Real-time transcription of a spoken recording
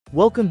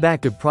Welcome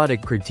back to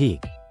Product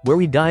Critique, where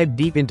we dive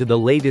deep into the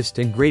latest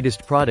and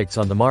greatest products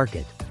on the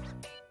market.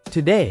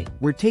 Today,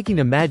 we're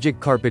taking a magic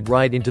carpet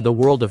ride into the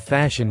world of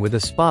fashion with a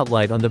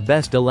spotlight on the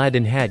best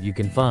Aladdin hat you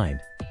can find.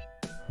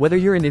 Whether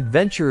you're an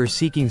adventurer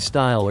seeking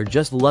style or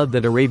just love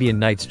that Arabian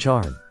Nights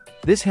charm,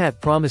 this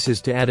hat promises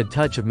to add a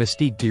touch of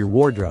mystique to your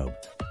wardrobe.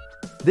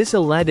 This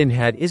Aladdin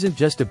hat isn't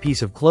just a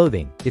piece of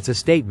clothing, it's a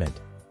statement.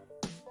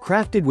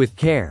 Crafted with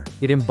care,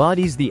 it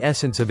embodies the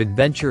essence of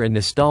adventure and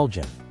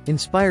nostalgia,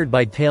 inspired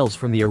by tales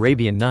from the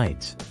Arabian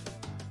Nights.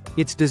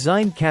 Its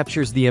design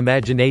captures the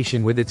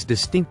imagination with its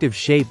distinctive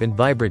shape and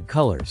vibrant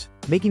colors,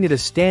 making it a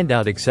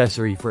standout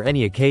accessory for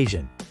any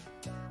occasion.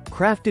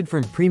 Crafted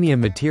from premium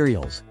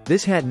materials,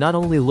 this hat not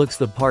only looks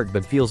the part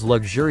but feels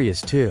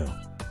luxurious too.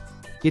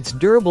 Its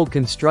durable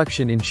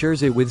construction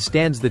ensures it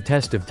withstands the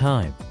test of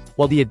time,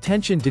 while the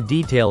attention to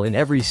detail in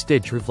every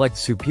stitch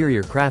reflects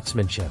superior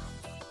craftsmanship.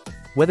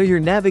 Whether you're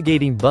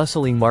navigating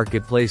bustling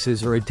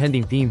marketplaces or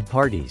attending themed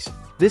parties,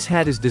 this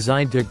hat is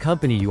designed to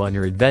accompany you on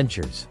your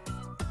adventures.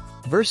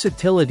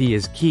 Versatility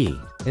is key,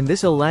 and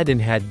this Aladdin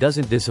hat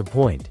doesn't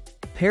disappoint.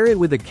 Pair it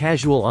with a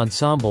casual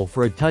ensemble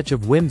for a touch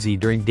of whimsy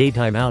during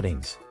daytime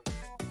outings.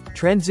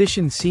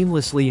 Transition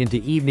seamlessly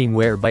into evening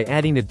wear by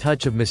adding a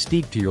touch of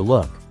mystique to your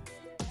look.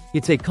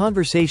 It's a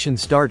conversation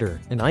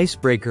starter, an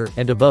icebreaker,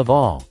 and above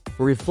all,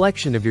 a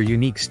reflection of your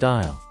unique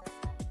style.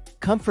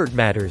 Comfort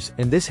matters,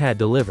 and this hat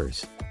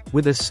delivers.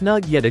 With a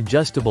snug yet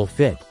adjustable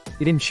fit,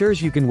 it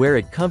ensures you can wear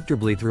it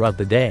comfortably throughout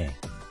the day.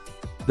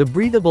 The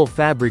breathable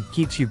fabric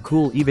keeps you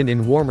cool even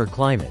in warmer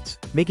climates,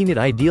 making it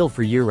ideal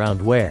for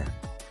year-round wear.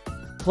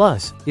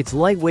 Plus, its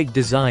lightweight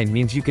design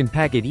means you can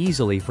pack it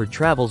easily for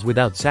travels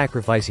without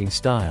sacrificing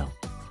style.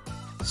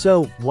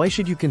 So, why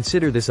should you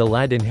consider this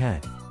Aladdin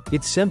hat?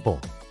 It's simple.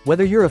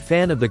 Whether you're a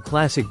fan of the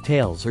classic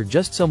tales or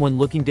just someone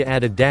looking to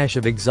add a dash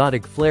of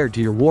exotic flair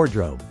to your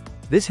wardrobe,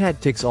 this hat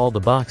ticks all the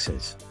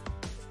boxes.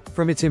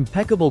 From its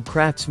impeccable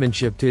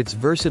craftsmanship to its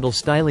versatile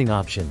styling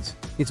options,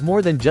 it's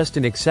more than just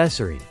an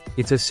accessory,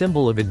 it's a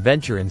symbol of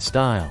adventure and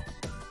style.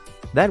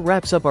 That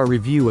wraps up our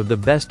review of the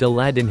best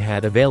Aladdin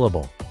hat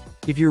available.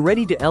 If you're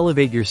ready to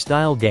elevate your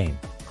style game,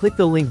 click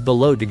the link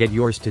below to get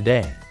yours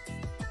today.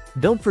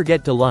 Don't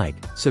forget to like,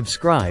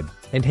 subscribe,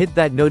 and hit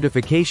that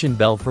notification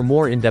bell for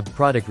more in-depth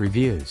product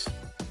reviews.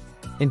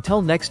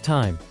 Until next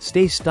time,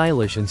 stay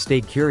stylish and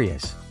stay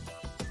curious.